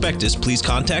summary prospectus, please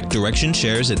contact Direction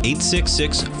shares at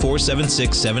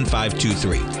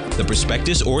 866-476-7523. The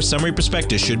prospectus or summary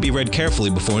prospectus should be read carefully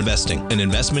before investing. An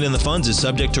investment in the funds is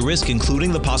subject to risk,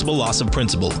 including the possible loss of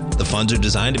principal. The funds are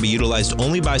designed to be utilized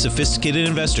only by sophisticated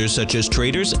investors such as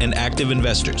traders and active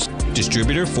investors.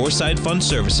 Distributor Foreside Fund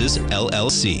Services,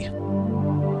 LLC.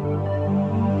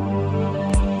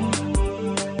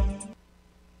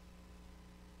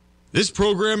 This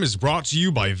program is brought to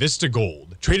you by Vista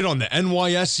Gold, traded on the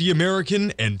NYSE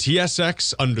American and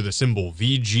TSX under the symbol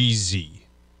VGZ.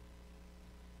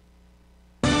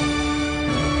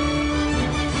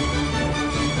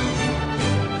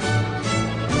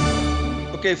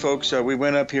 Okay, folks, we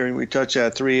went up here and we touched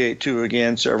that 382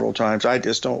 again several times. I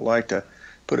just don't like to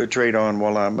put a trade on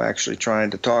while I'm actually trying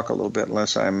to talk a little bit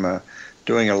unless I'm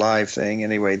doing a live thing.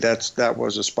 Anyway, that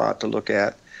was a spot to look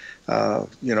at. You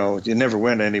never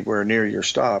went anywhere near your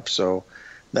stop, so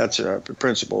that's a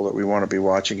principle that we want to be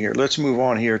watching here. Let's move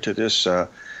on here to this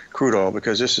crude oil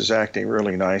because this is acting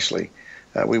really nicely.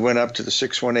 We went up to the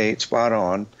 618 spot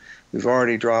on. We've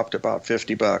already dropped about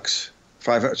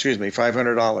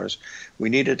 $500. We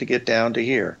needed to get down to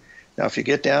here. Now, if you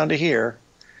get down to here,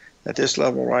 at this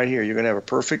level right here, you're going to have a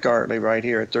perfect Gartley right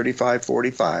here at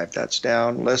 35.45. That's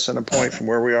down less than a point from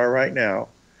where we are right now.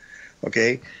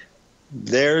 Okay,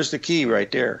 there's the key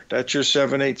right there. That's your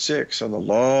 786 on the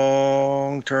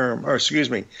long term, or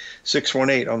excuse me,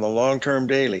 618 on the long term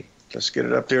daily. Let's get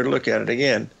it up there to look at it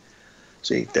again.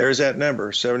 See, there's that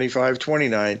number, 75.29.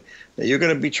 Now you're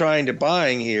going to be trying to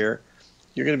buying here.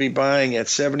 You're going to be buying at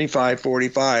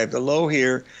 75.45. The low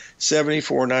here,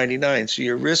 74.99. So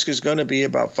your risk is going to be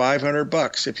about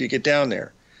 $500 if you get down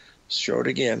there. Let's show it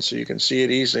again so you can see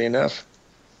it easily enough.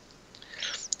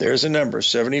 There's a number,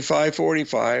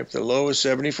 75.45. The low is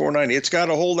 74.90. It's got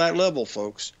to hold that level,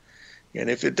 folks. And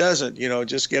if it doesn't,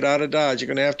 just get out of Dodge. You're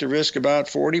going to have to risk about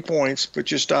 40 points.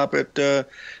 Put your stop at,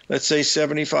 let's say,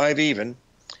 75 even.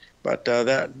 But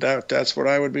that's what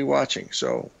I would be watching.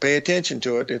 So pay attention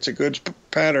to it. It's a good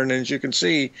pattern. And as you can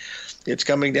see, it's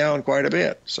coming down quite a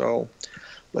bit. So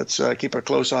let's keep a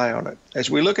close eye on it. As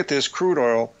we look at this crude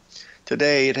oil,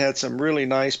 today it had some really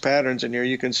nice patterns in here.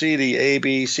 You can see the A,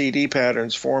 B, C, D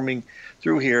patterns forming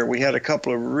through here. We had a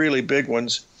couple of really big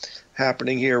ones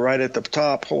happening here right at the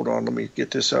top. Hold on, let me get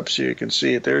this up so you can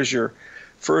see it. There's your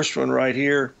first one right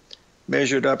here,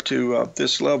 measured up to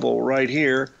this level right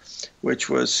here, which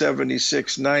was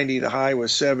 76.90. The high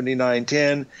was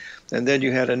 79.10. And then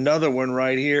you had another one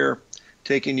right here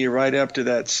taking you right up to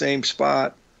that same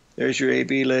spot. There's your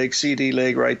AB leg, CD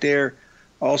leg right there,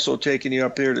 also taking you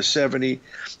up there to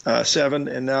 77.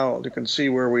 And now you can see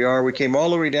where we are. We came all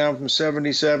the way down from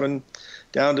 77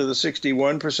 down to the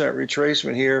 61%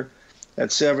 retracement here at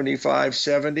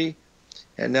 75.70.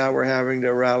 And now we're having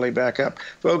to rally back up.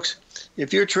 Folks,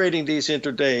 if you're trading these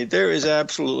intraday, there is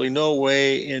absolutely no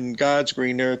way in God's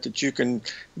green earth that you can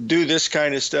do this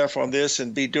kind of stuff on this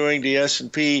and be doing the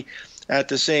S&P at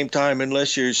the same time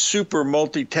unless you're super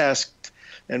multitasked.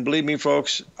 And believe me,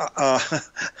 folks,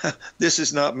 this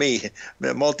is not me.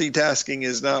 Multitasking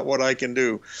is not what I can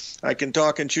do. I can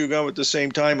talk and chew gum at the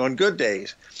same time on good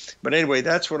days. But anyway,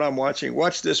 that's what I'm watching.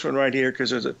 Watch this one right here because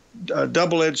there's a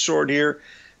double-edged sword here.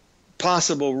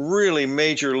 Possible really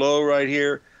major low right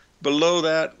here. Below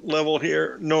that level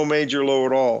here, no major low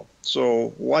at all.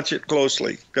 So watch it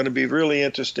closely. Going to be really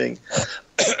interesting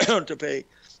to pay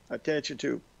attention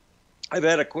to. I've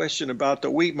had a question about the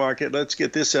wheat market. Let's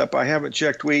get this up. I haven't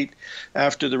checked wheat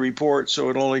after the report, so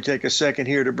it'll only take a second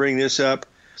here to bring this up.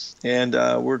 And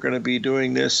we're going to be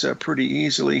doing this pretty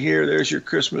easily here. There's your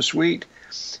Christmas wheat.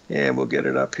 And we'll get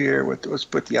it up here. Let's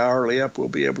put the hourly up. We'll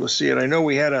be able to see it. I know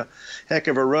we had a heck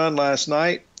of a run last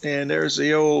night. And there's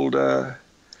the old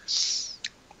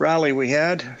rally we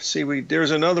had. See,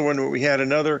 there's another one where we had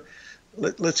another.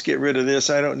 Let's get rid of this.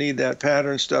 I don't need that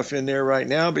pattern stuff in there right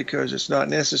now because it's not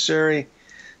necessary.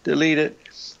 delete it.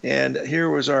 And here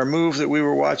was our move that we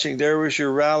were watching. There was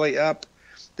your rally up.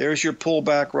 There's your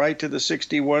pullback right to the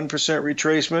 61%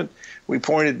 retracement. We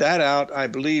pointed that out, I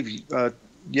believe,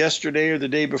 yesterday or the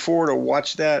day before to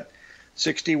watch that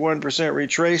 61%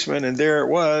 retracement, and there it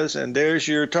was. And there's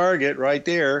your target right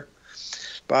there.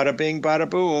 Bada bing, bada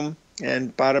boom,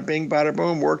 and bada bing, bada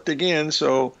boom worked again.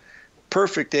 So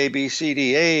perfect A, B, C,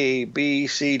 D, A, B,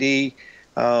 C, D.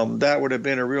 That would have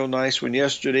been a real nice one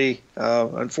yesterday.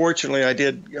 Unfortunately, I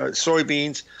did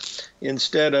soybeans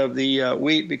instead of the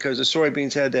wheat because the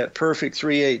soybeans had that perfect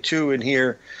 382 in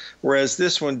here, whereas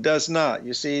this one does not.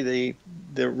 You see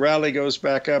the rally goes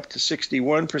back up to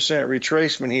 61%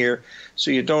 retracement here, so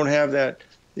you don't have the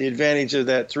advantage of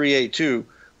that 382.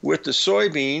 With the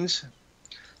soybeans,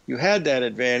 you had that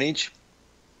advantage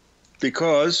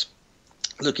because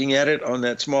looking at it on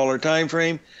that smaller time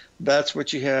frame, that's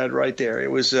what you had right there.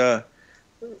 It was, I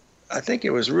think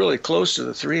it was really close to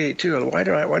the 382. Oh,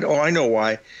 I know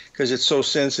why, because it's so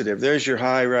sensitive. There's your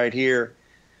high right here.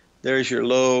 There's your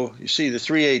low. You see the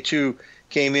 382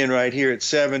 came in right here at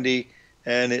 70,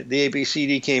 and the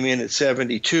ABCD came in at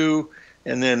 72,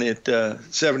 and then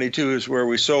 72 is where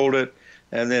we sold it.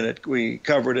 And then we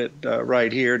covered it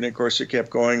right here, and of course it kept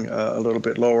going a little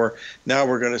bit lower. Now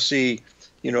we're going to see,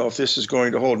 if this is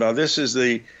going to hold. Now this is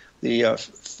the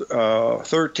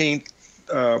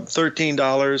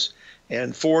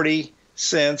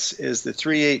 $13.40 is the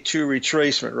 382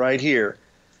 retracement right here.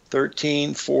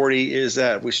 13.40 is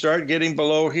that. We start getting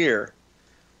below here,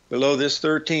 below this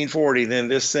 13.40, then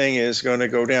this thing is going to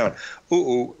go down.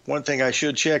 One thing I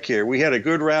should check here. We had a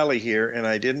good rally here, and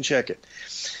I didn't check it.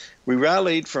 We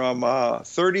rallied from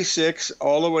 36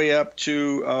 all the way up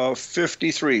to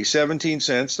 53, 17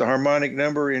 cents. The harmonic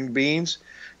number in beans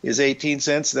is 18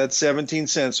 cents. That's 17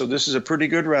 cents. So this is a pretty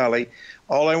good rally.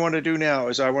 All I want to do now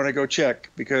is I want to go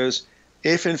check, because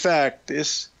if, in fact,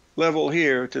 this level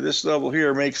here to this level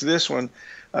here makes this one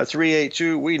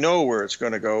 382, we know where it's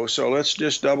going to go. So let's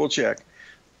just double check.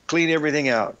 Clean everything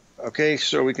out, okay,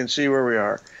 so we can see where we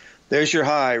are. There's your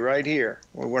high right here.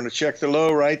 We want to check the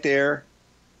low right there.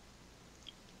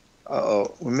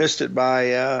 We missed it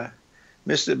by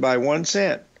 1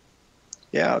 cent.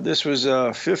 Yeah, this was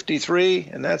 53,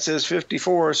 and that says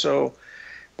 54. So,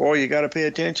 boy, you got to pay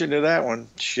attention to that one.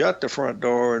 Shut the front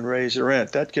door and raise the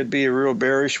rent. That could be a real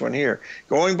bearish one here.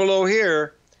 Going below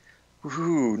here,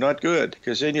 not good,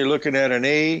 because then you're looking at an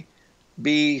A,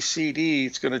 B, C, D.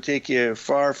 It's going to take you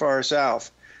far, far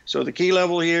south. So the key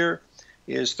level here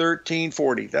is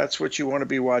 13.40. That's what you want to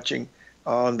be watching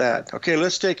on that. Okay,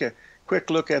 let's take a quick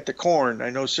look at the corn. I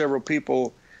know several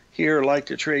people here like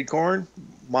to trade corn,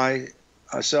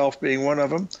 myself being one of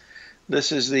them.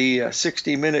 This is the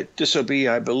 60-minute. This will be,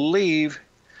 I believe,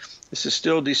 this is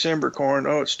still December corn.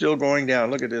 Oh, it's still going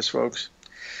down. Look at this, folks.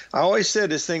 I always said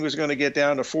this thing was going to get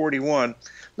down to 41.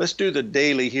 Let's do the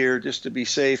daily here just to be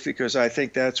safe, because I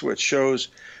think that's what shows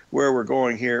where we're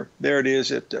going here. There it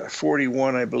is at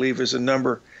 41, I believe, is the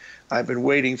number I've been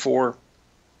waiting for.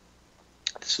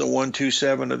 It's the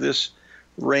 127 of this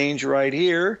range right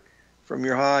here, from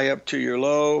your high up to your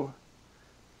low.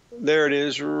 There it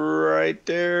is right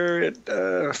there.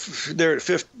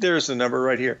 There's the number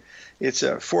right here. It's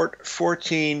a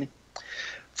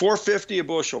 450 a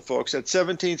bushel, folks. That's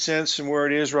 17 cents from where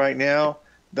it is right now.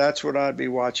 That's what I'd be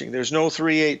watching. There's no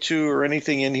 382 or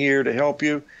anything in here to help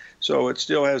you. So it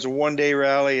still has a one-day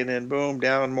rally, and then boom,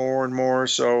 down more and more.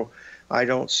 So I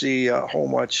don't see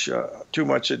too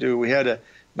much to do. We had a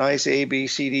nice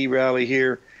ABCD rally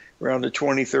here around the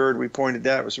 23rd. We pointed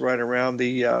that was right around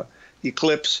the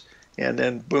eclipse, and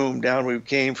then boom, down we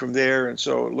came from there. And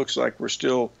so it looks like we're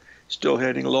still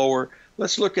heading lower.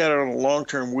 Let's look at it on a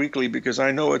long-term weekly, because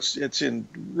I know it's in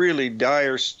really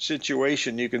dire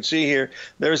situation. You can see here,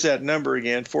 there's that number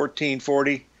again,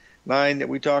 1449 that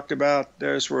we talked about.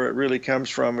 There's where it really comes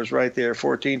from, is right there,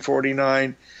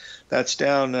 1449. That's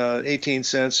down 18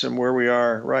 cents from where we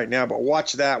are right now. But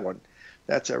watch that one.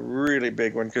 That's a really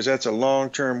big one, because that's a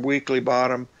long-term weekly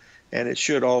bottom, and it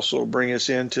should also bring us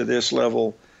into this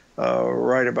level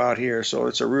right about here. So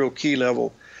it's a real key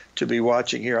level to be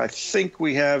watching here. I think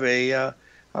we have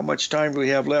how much time do we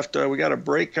have left? We got a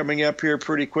break coming up here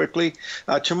pretty quickly.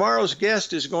 Tomorrow's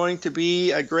guest is going to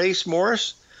be Grace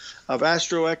Morris of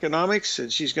Astroeconomics,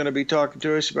 and she's going to be talking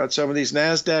to us about some of these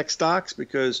NASDAQ stocks,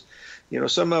 because,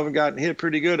 some of them gotten hit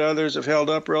pretty good. Others have held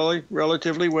up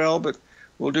relatively well, but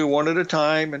we'll do one at a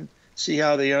time and see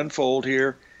how they unfold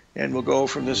here, and we'll go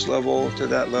from this level to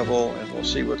that level, and we'll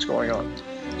see what's going on.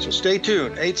 So stay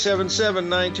tuned.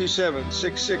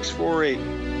 877-927-6648.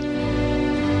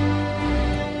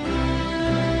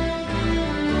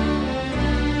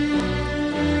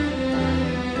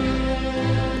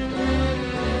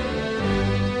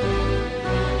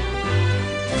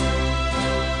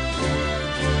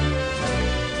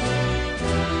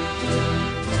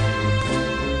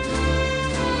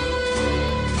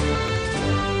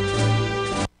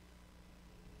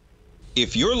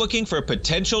 If you're looking for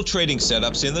potential trading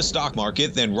setups in the stock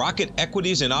market, then Rocket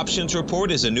Equities and Options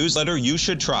Report is a newsletter you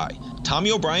should try.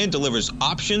 Tommy O'Brien delivers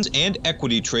options and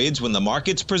equity trades when the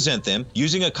markets present them,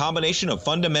 using a combination of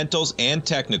fundamentals and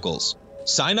technicals.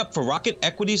 Sign up for Rocket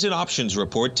Equities and Options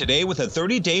Report today with a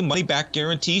 30-day money-back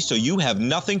guarantee, so you have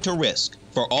nothing to risk.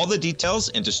 For all the details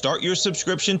and to start your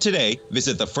subscription today,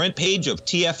 visit the front page of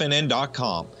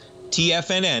TFNN.com.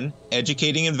 TFNN,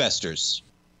 educating investors.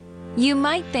 You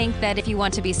might think that if you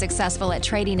want to be successful at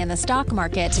trading in the stock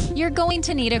market, you're going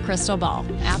to need a crystal ball.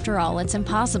 After all, it's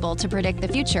impossible to predict the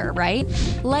future, right?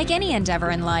 Like any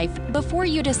endeavor in life, before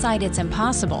you decide it's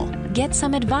impossible, get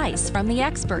some advice from the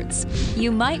experts.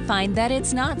 You might find that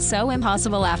it's not so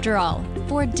impossible after all.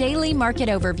 For daily market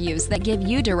overviews that give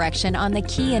you direction on the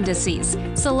key indices,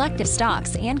 selective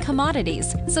stocks, and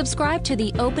commodities, subscribe to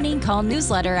the Opening Call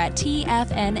newsletter at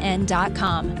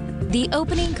TFNN.com. The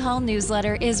Opening Call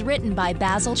newsletter is written by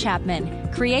Basil Chapman,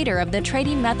 creator of the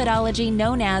trading methodology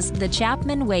known as the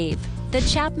Chapman Wave. The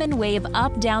Chapman Wave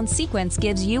up-down sequence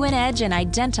gives you an edge in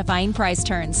identifying price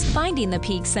turns, finding the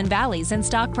peaks and valleys in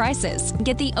stock prices.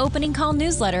 Get the Opening Call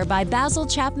newsletter by Basil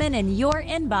Chapman in your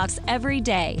inbox every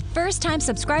day. First-time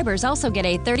subscribers also get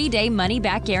a 30-day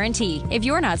money-back guarantee. If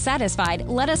you're not satisfied,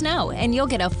 let us know, and you'll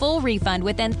get a full refund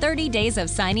within 30 days of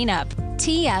signing up.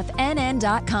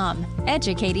 TFNN.com,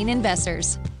 educating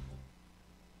investors.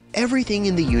 Everything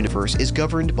in the universe is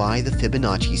governed by the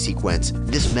Fibonacci sequence.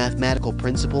 This mathematical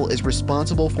principle is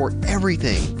responsible for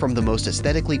everything from the most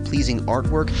aesthetically pleasing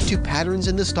artwork to patterns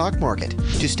in the stock market.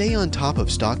 To stay on top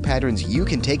of stock patterns you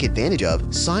can take advantage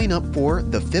of, sign up for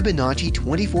the Fibonacci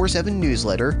 24/7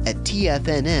 newsletter at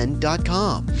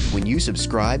TFNN.com. When you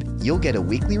subscribe, you'll get a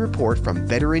weekly report from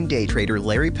veteran day trader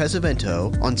Larry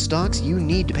Pesavento on stocks you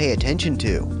need to pay attention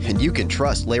to. And you can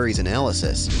trust Larry's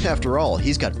analysis. After all,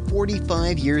 he's got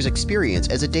 45 years experience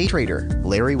as a day trader.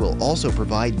 Larry will also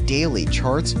provide daily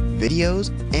charts,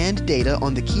 videos, and data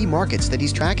on the key markets that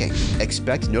he's tracking.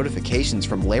 Expect notifications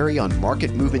from Larry on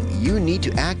market movement you need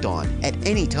to act on at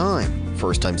any time.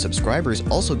 First-time subscribers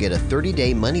also get a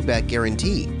 30-day money-back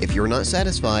guarantee. If you're not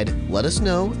satisfied, let us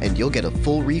know and you'll get a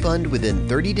full refund within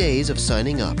 30 days of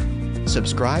signing up.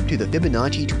 Subscribe to the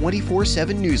Fibonacci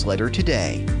 24/7 newsletter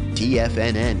today.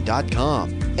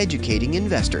 TFNN.com, educating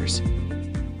investors.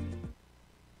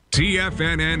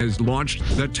 TFNN has launched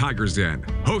the Tiger's Den.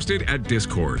 Hosted at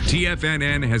Discord,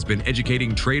 TFNN has been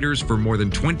educating traders for more than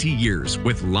 20 years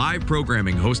with live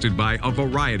programming hosted by a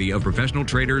variety of professional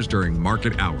traders during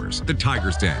market hours. The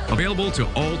Tiger's Den, available to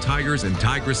all tigers and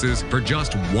tigresses for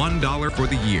just $1 for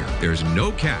the year. There's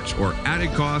no catch or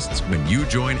added costs when you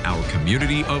join our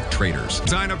community of traders.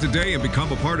 Sign up today and become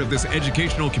a part of this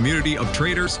educational community of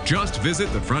traders. Just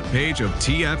visit the front page of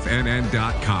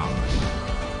TFNN.com.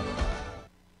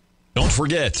 Don't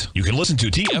forget, you can listen to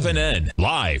TFNN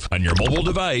live on your mobile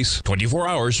device 24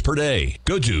 hours per day.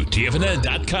 Go to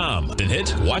TFNN.com, then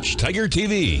hit Watch Tiger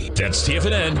TV. That's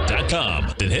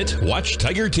TFNN.com, then hit Watch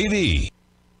Tiger TV.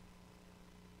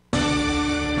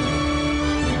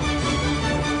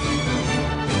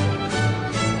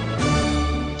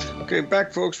 Okay,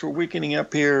 back, folks. We're weakening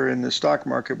up here in the stock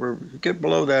market. We're get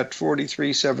below that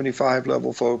 43.75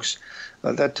 level, folks.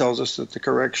 That tells us that the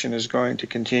correction is going to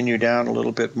continue down a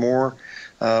little bit more.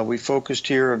 We focused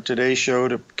here on today's show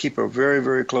to keep a very,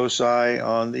 very close eye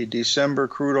on the December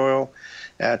crude oil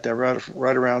at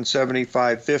right around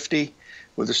 75.50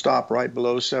 with a stop right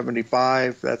below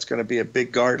 75. That's going to be a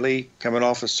big Gartley coming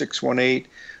off of 618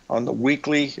 on the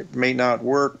weekly. It may not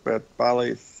work, but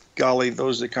golly,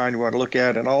 those are the kind we want to look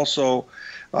at. And also,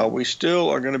 we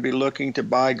still are going to be looking to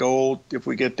buy gold if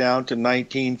we get down to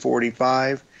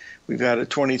 1945. We've had a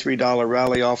 $23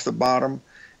 rally off the bottom,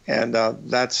 and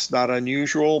that's not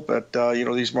unusual, but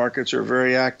these markets are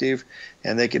very active,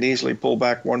 and they can easily pull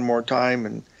back one more time,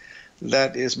 and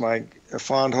that is my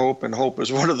fond hope, and hope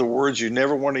is one of the words you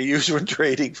never want to use when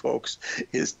trading, folks.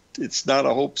 It's not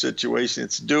a hope situation,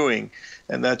 it's doing,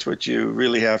 and that's what you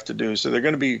really have to do. So there's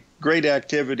going to be great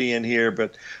activity in here,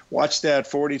 but watch that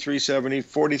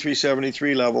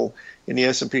 43.73 level in the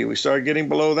S&P. We start getting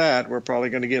below that, we're probably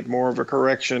going to get more of a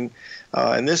correction.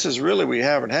 And this is really, we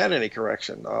haven't had any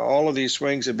correction. All of these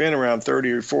swings have been around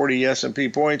 30 or 40 S&P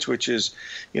points, which is,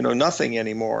 nothing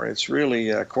anymore. It's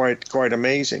really quite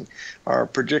amazing. Our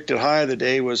predicted high of the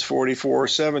day was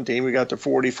 44.17. We got to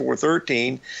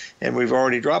 44.13, and we've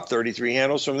already dropped 33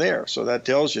 handles from there. So that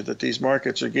tells you that these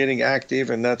markets are getting active,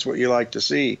 and that's what you like to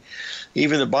see.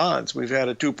 Even the bonds, we've had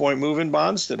a 2-point move in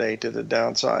bonds today to the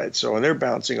downside. So, and they're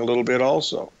bouncing a little bit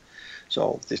also.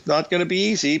 So it's not going to be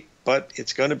easy, but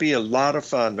it's going to be a lot of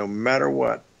fun no matter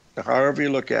what. however you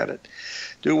look at it.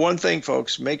 Do one thing,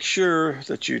 folks. Make sure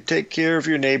that you take care of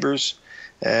your neighbors.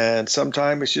 And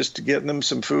sometimes it's just getting them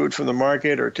some food from the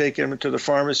market or taking them to the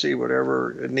pharmacy,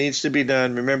 whatever it needs to be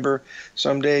done. Remember,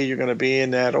 someday you're going to be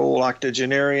in that old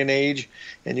octogenarian age,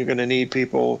 and you're going to need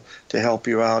people to help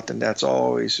you out. And that's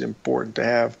always important to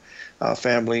have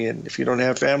family. And if you don't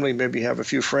have family, maybe have a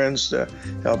few friends to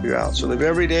help you out. So live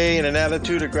every day in an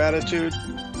attitude of gratitude,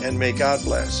 and may God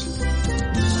bless.